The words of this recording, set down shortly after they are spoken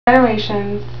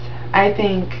Generations, I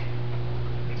think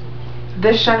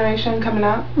this generation coming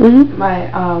up,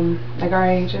 my like our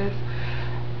ages,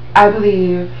 I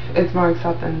believe it's more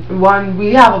acceptance. One,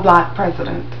 we have a black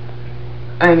president.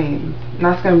 I mean,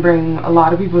 that's going to bring a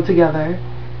lot of people together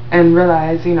and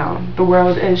realize, you know, the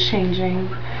world is changing.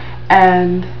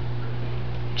 And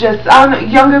just, I don't know,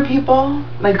 younger people,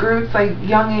 like groups, like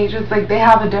young ages, like they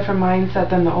have a different mindset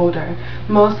than the older.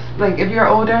 Most, like if you're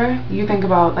older, you think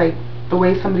about like the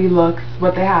way somebody looks,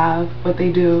 what they have, what they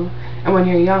do. And when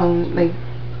you're young, like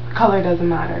color doesn't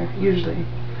matter, usually,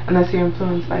 unless you're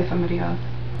influenced by somebody else.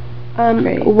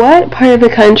 What part of the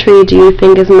country do you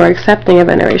think is more accepting of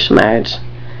interracial marriage?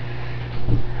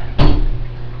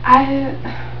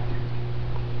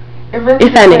 It really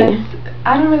if any.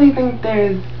 I don't really think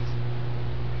there's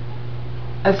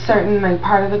a certain like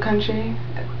part of the country,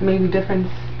 maybe different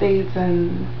states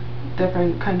and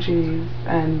different countries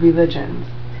and religions.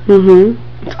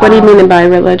 What do you mean by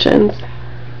religions?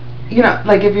 You know,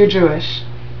 like if you're Jewish,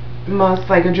 most,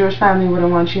 like a Jewish family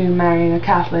wouldn't want you marrying a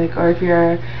Catholic, or if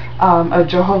you're a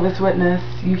Jehovah's Witness,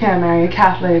 you can't marry a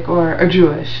Catholic or a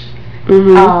Jewish.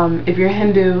 If you're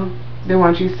Hindu, they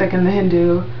want you to stick in the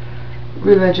Hindu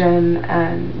religion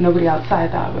and nobody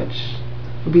outside that, which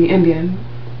would be Indian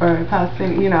or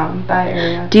Palestinian, you know, that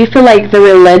area. Do you feel like the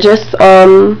religious,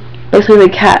 basically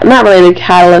not really the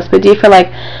catalyst, but do you feel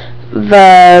like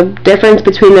the difference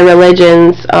between the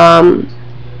religions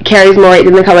carries more weight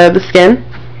than the color of the skin?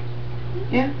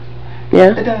 Yeah.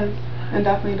 Yeah? It does. It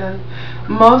definitely does.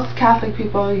 Most Catholic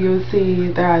people, you would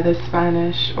see they're either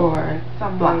Spanish or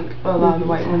some black, but a lot of the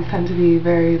white ones tend to be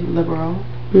very liberal,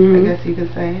 I guess you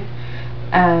could say.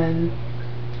 And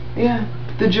yeah,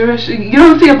 the Jewish, you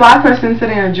don't see a black person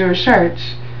sitting in a Jewish church.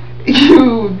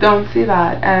 You don't see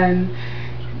that. And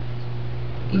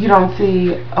you don't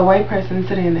see a white person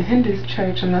sitting in a Hindu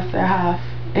church unless they're half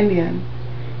Indian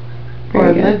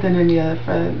or lived in India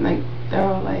for like their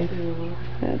whole life,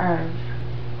 or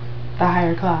the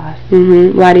higher class.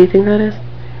 Why do you think that is?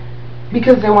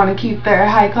 Because they want to keep their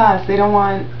high class. They don't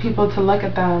want people to look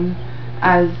at them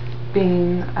as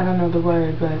being, I don't know the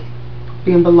word, but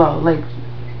being below. Like,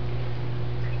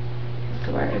 what's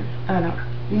the word? I don't know.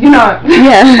 You know what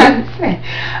I'm trying to say.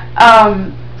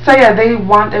 So yeah, they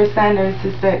want their standards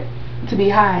to be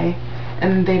high,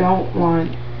 and they don't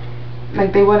want,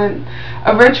 like, they wouldn't,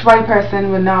 a rich white person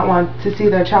would not want to see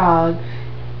their child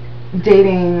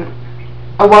dating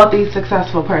a wealthy,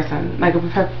 successful person. Like a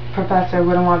professor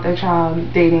wouldn't want their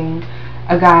child dating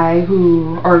a guy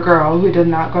or a girl who did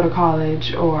not go to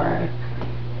college or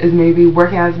is maybe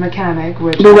working as a mechanic.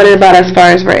 But what about as far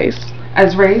as race?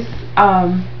 As race,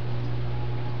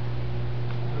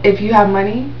 if you have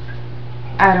money,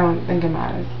 I don't think it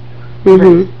matters.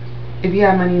 If you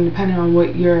have money, depending on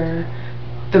what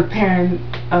the parent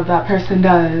of that person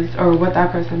does or what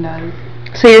that person does.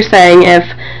 So you're saying if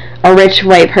a rich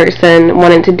white person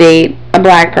wanted to date a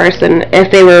black person,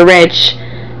 if they were rich,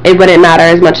 it wouldn't matter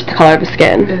as much the color of the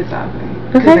skin? Exactly.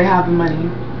 Because they have the money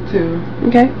too.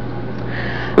 Okay.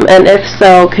 And if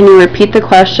so, can you repeat the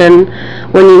question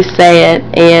when you say it,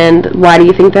 and why do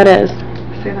you think that is?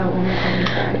 Say that one more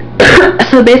time.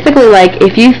 So basically, like,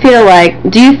 if you feel like,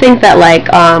 do you think that, like,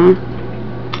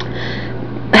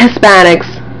 Hispanics,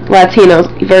 Latinos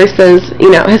versus, you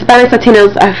know, Hispanics,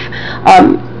 Latinos,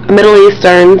 Middle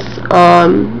Easterns,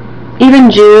 even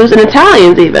Jews and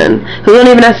Italians even, who don't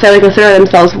even necessarily consider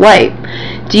themselves white,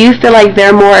 do you feel like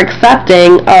they're more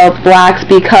accepting of blacks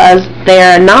because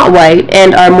they're not white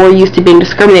and are more used to being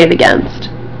discriminated against?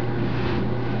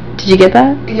 Did you get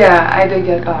that? Yeah, I did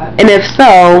get that. And if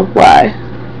so, why?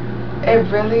 It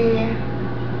really,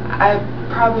 I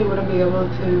probably wouldn't be able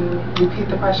to repeat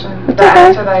the question,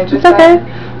 answer that I just said.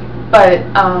 But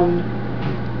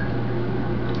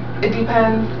it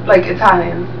depends, like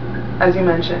Italians, as you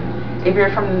mentioned. If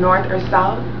you're from the north or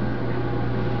south,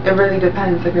 it really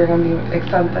depends if you're going to be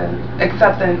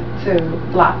acceptant to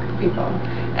black people.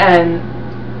 And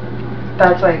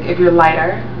that's like if you're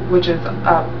lighter, which is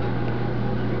up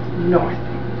north,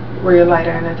 where you're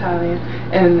lighter in Italian.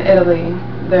 In Italy,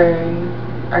 they're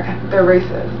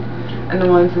racist. And the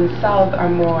ones in the south are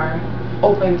more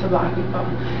open to black people.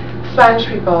 Spanish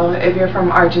people, if you're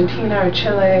from Argentina or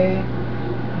Chile,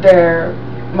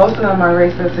 most of them are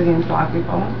racist against black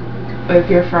people. But if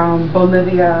you're from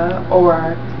Bolivia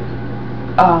or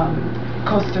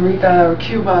Costa Rica or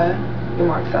Cuba, you're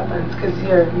more acceptance because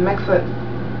you're mixed with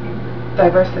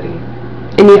diversity.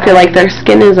 And you feel like their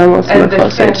skin is almost more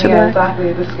closer to that?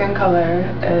 Exactly. The skin color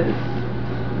is,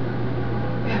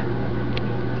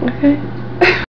 Okay.